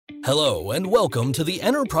Hello and welcome to the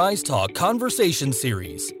Enterprise Talk Conversation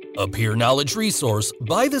Series, a peer knowledge resource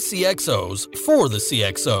by the CXOs for the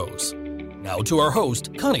CXOs. Now to our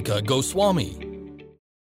host, Kanika Goswami.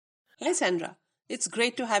 Hi Sandra, it's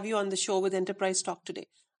great to have you on the show with Enterprise Talk today.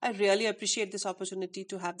 I really appreciate this opportunity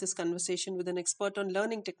to have this conversation with an expert on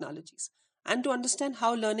learning technologies and to understand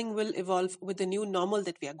how learning will evolve with the new normal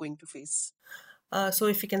that we are going to face. So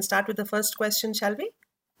if we can start with the first question, shall we?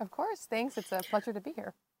 Of course, thanks. It's a pleasure to be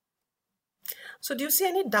here. So do you see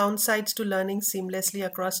any downsides to learning seamlessly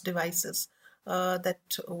across devices?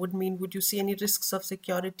 Would you see any risks of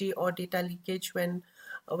security or data leakage when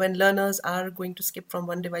learners are going to skip from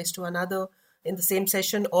one device to another in the same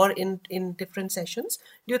session or in different sessions?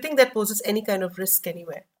 Do you think that poses any kind of risk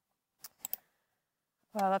anywhere?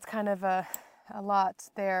 Well, that's kind of a lot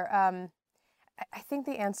there. I think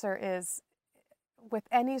the answer is with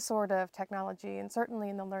any sort of technology, and certainly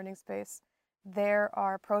in the learning space, there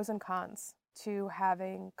are pros and cons to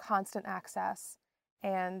having constant access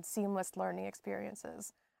and seamless learning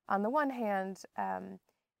experiences. On the one hand,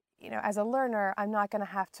 as a learner, I'm not going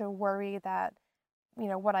to have to worry that,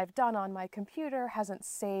 what I've done on my computer hasn't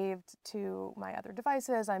saved to my other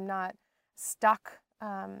devices. I'm not stuck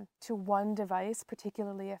to one device,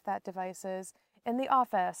 particularly if that device is in the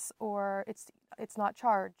office or it's not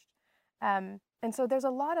charged. And so there's a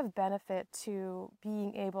lot of benefit to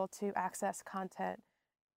being able to access content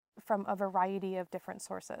from a variety of different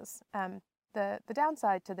sources. The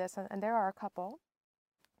downside to this, and there are a couple,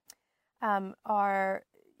 are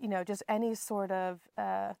just any sort of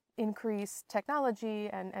increased technology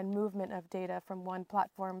and movement of data from one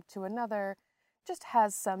platform to another just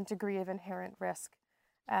has some degree of inherent risk.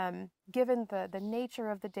 Given the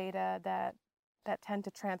nature of the data that tend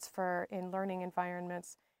to transfer in learning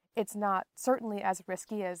environments, it's not certainly as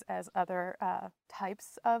risky as other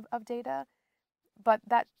types of data, but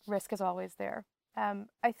that risk is always there.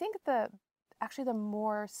 I think the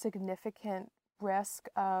more significant risk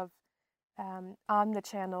of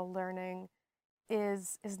omnichannel learning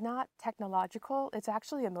is not technological, it's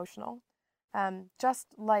actually emotional. Just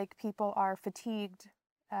like people are fatigued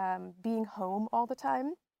being home all the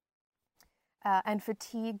time and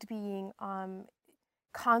fatigued being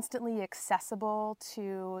constantly accessible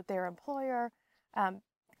to their employer,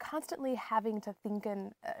 constantly having to think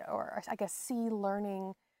see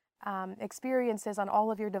learning experiences on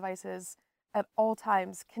all of your devices at all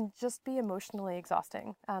times can just be emotionally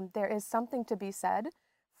exhausting. There is something to be said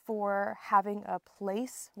for having a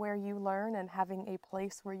place where you learn and having a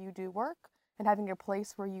place where you do work and having a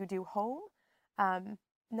place where you do home.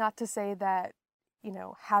 Not to say that,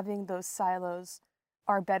 having those silos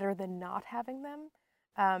are better than not having them.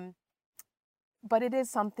 But it is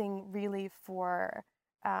something really for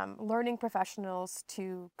learning professionals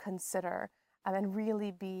to consider and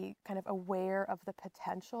really be kind of aware of the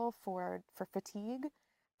potential for fatigue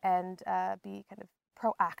and be kind of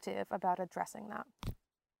proactive about addressing that.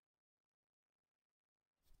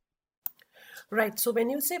 Right. So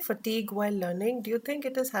when you say fatigue while learning, do you think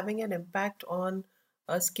it is having an impact on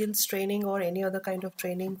skills training or any other kind of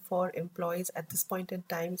training for employees at this point in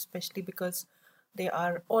time, especially because they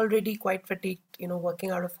are already quite fatigued,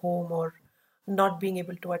 working out of home or not being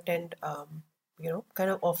able to attend, kind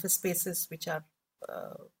of office spaces,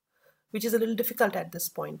 which is a little difficult at this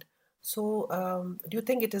point. So do you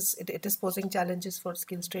think it is posing challenges for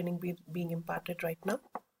skills training being imparted right now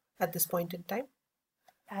at this point in time?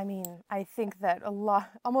 I mean, I think that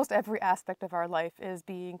almost every aspect of our life is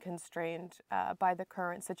being constrained by the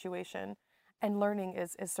current situation, and learning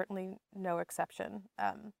is certainly no exception.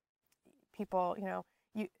 People,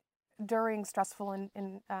 during stressful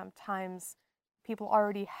times, people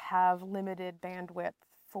already have limited bandwidth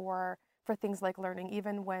for things like learning,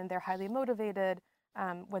 even when they're highly motivated,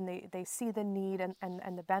 when they see the need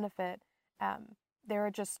and the benefit. There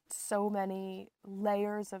are just so many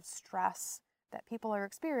layers of stress that people are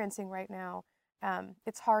experiencing right now.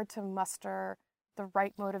 It's hard to muster the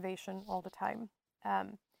right motivation all the time.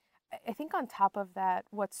 I think on top of that,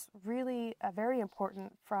 what's really very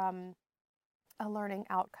important from a learning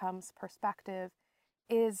outcomes perspective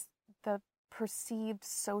is the perceived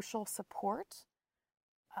social support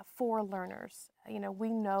for learners.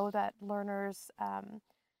 We know that learners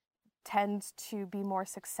tend to be more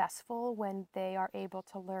successful when they are able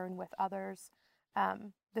to learn with others.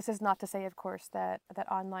 This is not to say, of course, that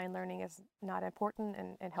online learning is not important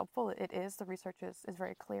and helpful. It is. The research is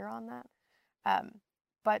very clear on that.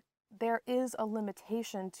 But there is a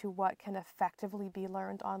limitation to what can effectively be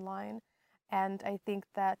learned online. And I think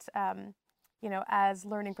that, as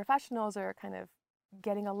learning professionals are kind of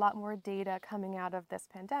getting a lot more data coming out of this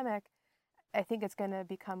pandemic, I think it's going to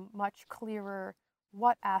become much clearer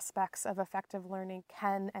what aspects of effective learning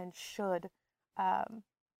can and should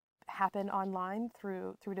happen online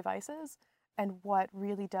through devices, and what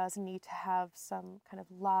really does need to have some kind of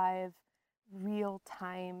live,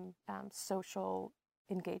 real-time social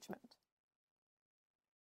engagement.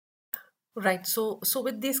 Right. So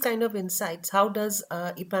with these kind of insights, how does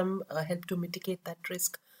EPAM help to mitigate that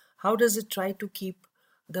risk? How does it try to keep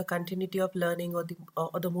the continuity of learning, or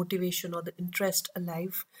the motivation or the interest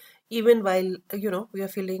alive, even while we are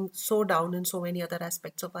feeling so down in so many other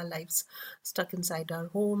aspects of our lives, stuck inside our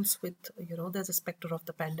homes with there's a specter of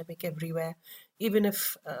the pandemic everywhere. Even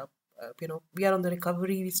if we are on the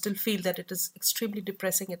recovery, we still feel that it is extremely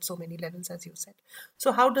depressing at so many levels, as you said.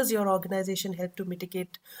 So how does your organization help to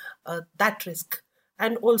mitigate that risk,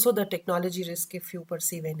 and also the technology risk, if you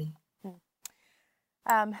perceive any?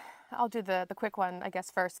 I'll do the quick one, I guess,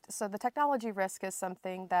 first. So the technology risk is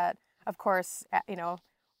something that, of course,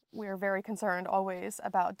 we're very concerned always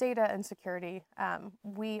about data and security.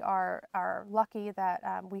 We are lucky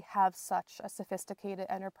that we have such a sophisticated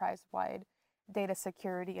enterprise-wide data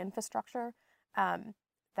security infrastructure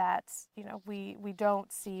that we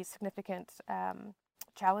don't see significant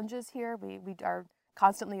challenges here. We are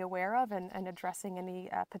constantly aware of and addressing any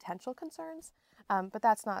potential concerns, but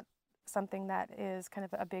that's not something that is kind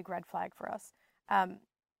of a big red flag for us.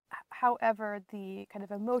 However, the kind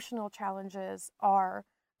of emotional challenges are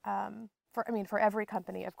for every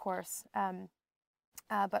company, of course,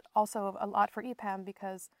 but also a lot for EPAM,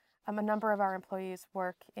 because a number of our employees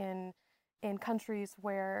work in countries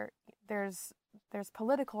where there's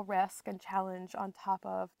political risk and challenge on top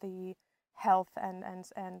of the health and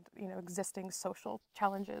existing social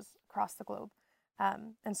challenges across the globe,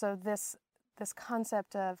 and so this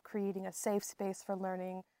concept of creating a safe space for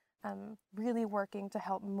learning, really working to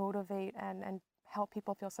help motivate and help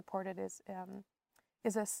people feel supported is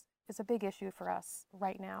a big issue for us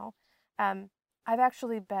right now. I've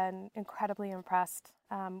actually been incredibly impressed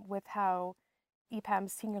with how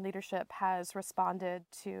EPAM's senior leadership has responded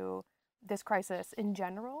to this crisis in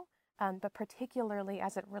general, but particularly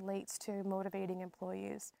as it relates to motivating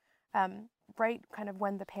employees. Right kind of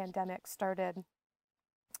when the pandemic started,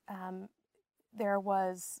 there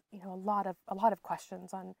was a lot of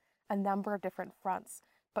questions on a number of different fronts.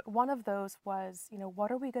 But one of those was, what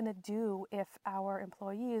are we going to do if our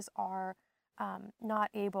employees are not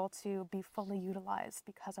able to be fully utilized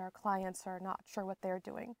because our clients are not sure what they're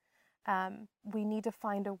doing? We need to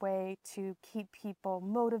find a way to keep people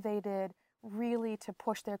motivated, really to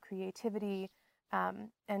push their creativity,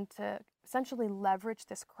 and to essentially leverage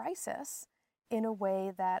this crisis in a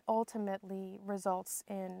way that ultimately results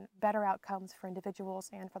in better outcomes for individuals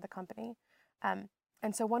and for the company.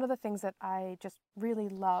 And so one of the things that I just really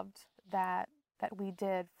loved that we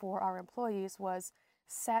did for our employees was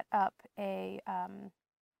set up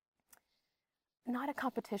not a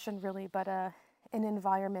competition really, but an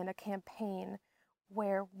environment, a campaign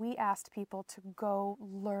where we asked people to go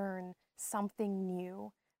learn something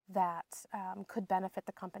new that could benefit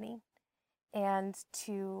the company, and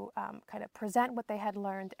to kind of present what they had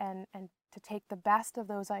learned and to take the best of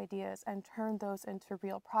those ideas and turn those into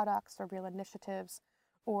real products or real initiatives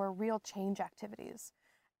or real change activities.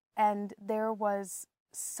 And there was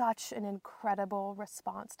such an incredible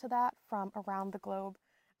response to that from around the globe.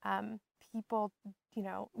 People,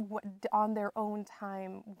 on their own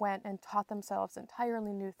time went and taught themselves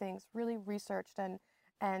entirely new things, really researched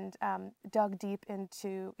and dug deep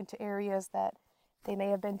into areas that they may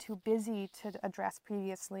have been too busy to address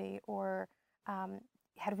previously, or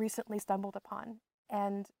had recently stumbled upon.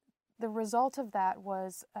 And the result of that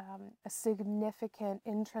was a significant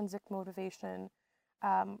intrinsic motivation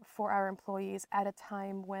for our employees at a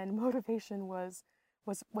time when motivation was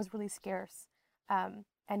really scarce.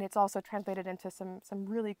 And it's also translated into some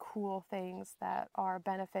really cool things that are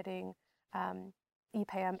benefiting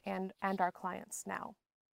EPAM and our clients now.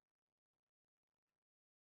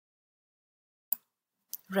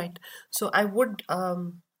 Right. So I would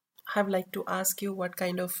have liked to ask you what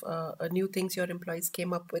kind of new things your employees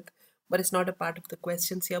came up with, but it's not a part of the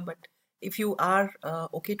questions here. But if you are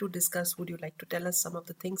okay to discuss, would you like to tell us some of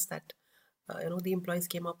the things that the employees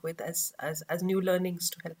came up with as new learnings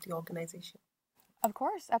to help the organization? Of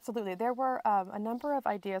course, absolutely. There were a number of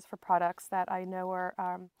ideas for products that I know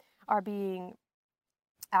are being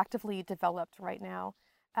actively developed right now.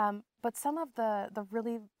 But some of the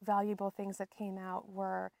really valuable things that came out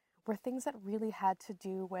were things that really had to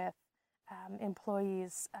do with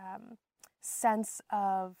employees' sense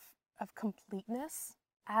of completeness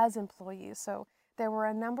as employees. So there were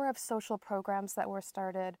a number of social programs that were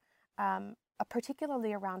started,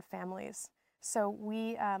 particularly around families. So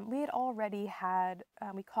we had already had,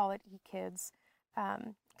 we call it eKids,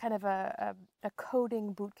 kind of a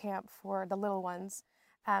coding boot camp for the little ones.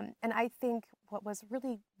 And I think what was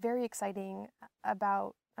really very exciting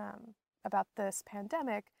about this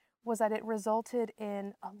pandemic was that it resulted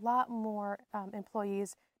in a lot more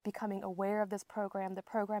employees becoming aware of this program. The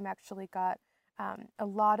program actually got a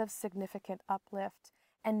lot of significant uplift,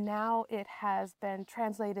 and now it has been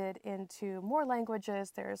translated into more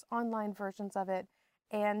languages. There's online versions of it,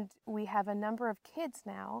 and we have a number of kids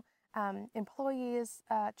now, employees,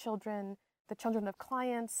 children, the children of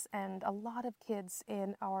clients, and a lot of kids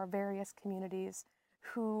in our various communities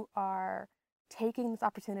who are taking this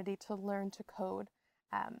opportunity to learn to code,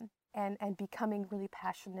 and becoming really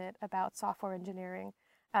passionate about software engineering.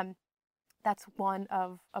 That's one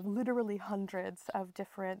of literally hundreds of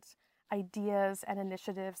different ideas and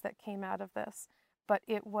initiatives that came out of this. But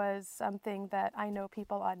it was something that I know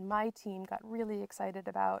people on my team got really excited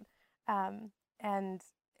about. And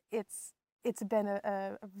it's been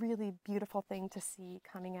a really beautiful thing to see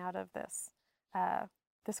coming out of this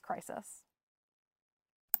crisis.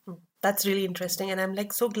 That's really interesting. And I'm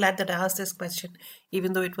like so glad that I asked this question,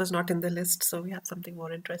 even though it was not in the list. So we have something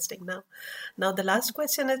more interesting now. Now, the last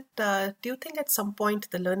question is, do you think at some point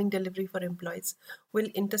the learning delivery for employees will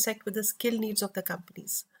intersect with the skill needs of the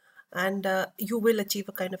companies? And you will achieve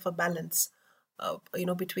a kind of a balance,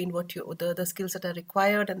 between what the skills that are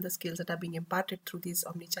required and the skills that are being imparted through these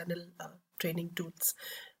omnichannel training tools.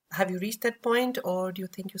 Have you reached that point, or do you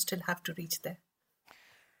think you still have to reach there?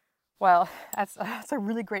 Well, that's a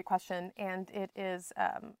really great question, and it is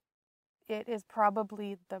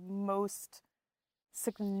probably the most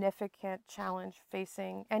significant challenge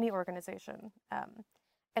facing any organization.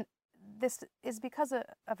 And this is because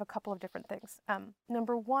of a couple of different things.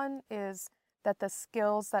 Number one is that the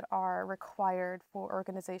skills that are required for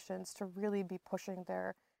organizations to really be pushing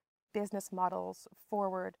their business models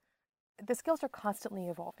forward, the skills are constantly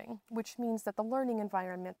evolving, which means that the learning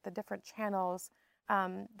environment, the different channels,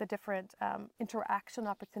 the different interaction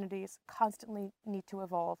opportunities constantly need to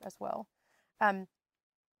evolve as well.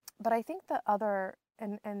 But I think the other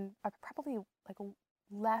and a probably like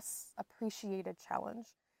less appreciated challenge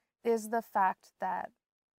is the fact that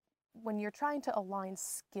when you're trying to align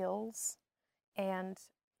skills and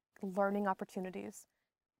learning opportunities,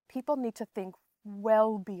 people need to think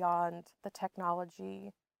well beyond the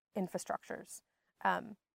technology infrastructures.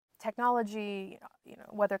 Technology,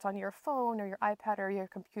 whether it's on your phone or your iPad or your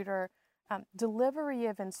computer, delivery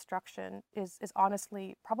of instruction is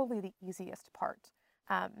honestly probably the easiest part.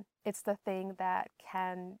 It's the thing that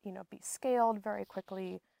can, be scaled very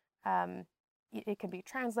quickly. It can be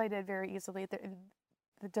translated very easily.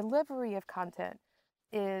 The delivery of content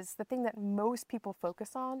is the thing that most people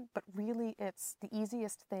focus on, but really it's the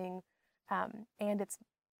easiest thing, and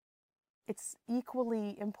it's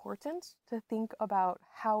equally important to think about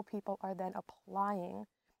how people are then applying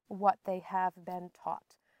what they have been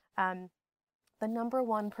taught. The number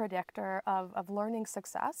one predictor of learning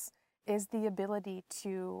success is the ability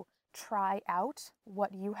to try out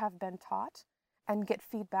what you have been taught and get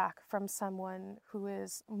feedback from someone who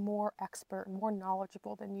is more expert, more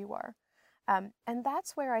knowledgeable than you are. And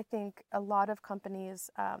that's where I think a lot of companies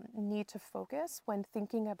need to focus when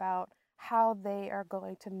thinking about how they are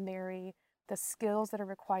going to marry the skills that are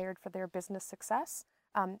required for their business success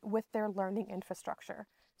with their learning infrastructure.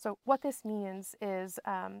 So what this means is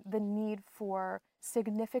the need for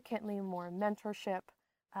significantly more mentorship,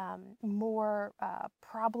 more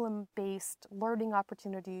problem-based learning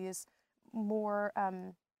opportunities, more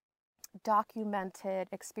documented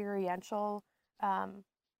experiential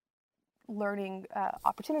learning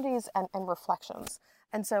opportunities and reflections.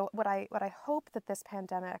 And so what I hope that this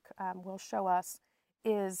pandemic will show us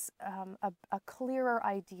is a clearer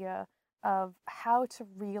idea of how to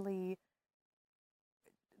really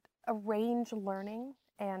arrange learning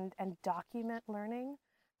and document learning.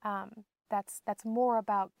 That's more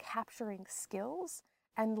about capturing skills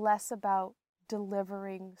and less about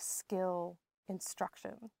delivering skill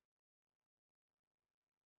instruction.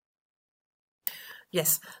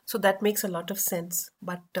 Yes, so that makes a lot of sense.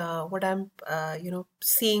 But what I'm,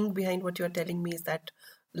 seeing behind what you're telling me is that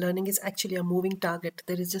learning is actually a moving target.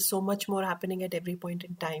 There is just so much more happening at every point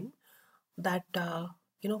in time that,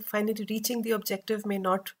 finally reaching the objective may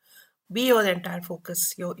not be your entire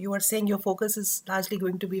focus. You are saying your focus is largely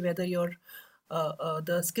going to be whether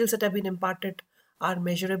the skills that have been imparted are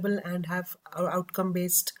measurable and have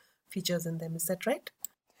outcome-based features in them. Is that right?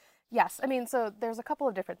 Yes, I mean, so there's a couple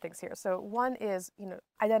of different things here. So one is,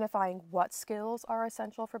 identifying what skills are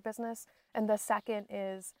essential for business, and the second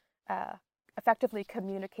is, effectively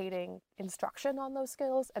communicating instruction on those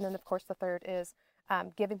skills. And then, of course, the third is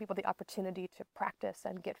giving people the opportunity to practice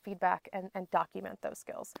and get feedback and document those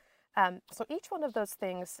skills. So each one of those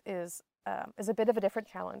things is a bit of a different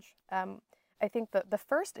challenge. I think the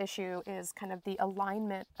first issue is kind of the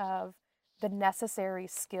alignment of the necessary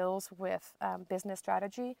skills with business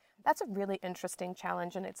strategy. That's a really interesting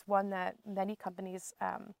challenge, and it's one that many companies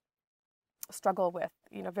struggle with,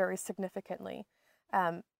 very significantly.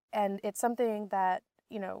 And it's something that,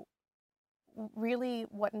 really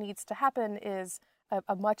what needs to happen is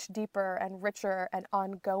a much deeper and richer and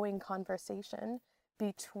ongoing conversation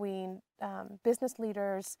between business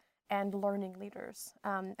leaders and learning leaders,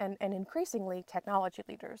 and increasingly technology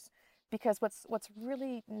leaders. Because what's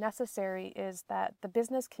really necessary is that the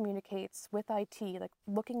business communicates with IT, like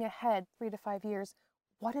looking ahead 3 to 5 years,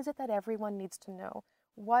 what is it that everyone needs to know?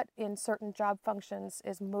 What in certain job functions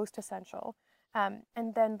is most essential? And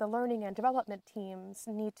then the learning and development teams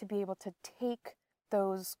need to be able to take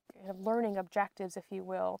those learning objectives, if you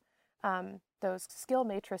will, those skill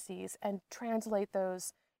matrices, and translate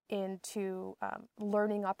those into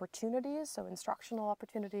learning opportunities, so instructional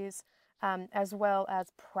opportunities, as well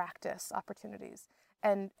as practice opportunities,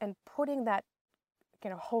 and putting that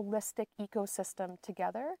holistic ecosystem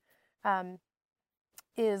together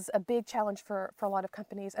is a big challenge for a lot of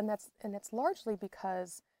companies, and it's largely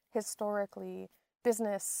because historically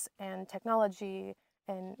business and technology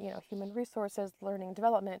and human resources, learning and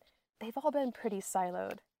development, they've all been pretty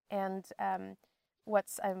siloed. And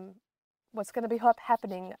what's going to be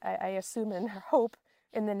happening, I assume and hope,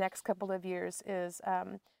 in the next couple of years is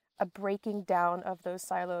a breaking down of those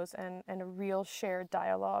silos and a real shared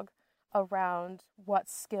dialogue around what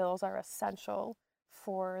skills are essential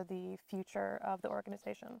for the future of the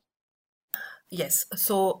organization. Yes.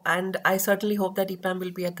 So, and I certainly hope that EPAM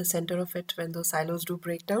will be at the center of it when those silos do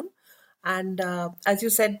break down. And as you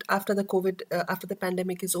said, after the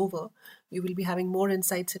pandemic is over, you will be having more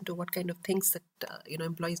insights into what kind of things that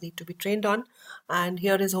employees need to be trained on. And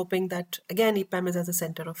here is hoping that again EPAM is at the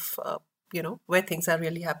center of where things are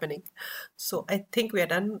really happening. So I think we are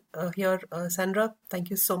done here, Sandra. Thank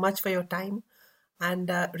you so much for your time, and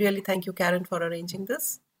really thank you, Karen, for arranging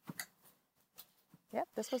this. Yeah,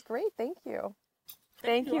 this was great. Thank you.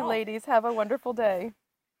 Thank you, ladies. Have a wonderful day.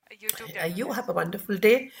 You too. You have a wonderful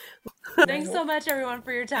day. Thanks so much, everyone,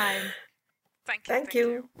 for your time. Thank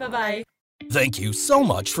you. Bye-bye. Thank you so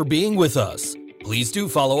much for being with us. Please do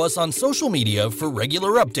follow us on social media for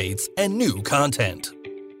regular updates and new content.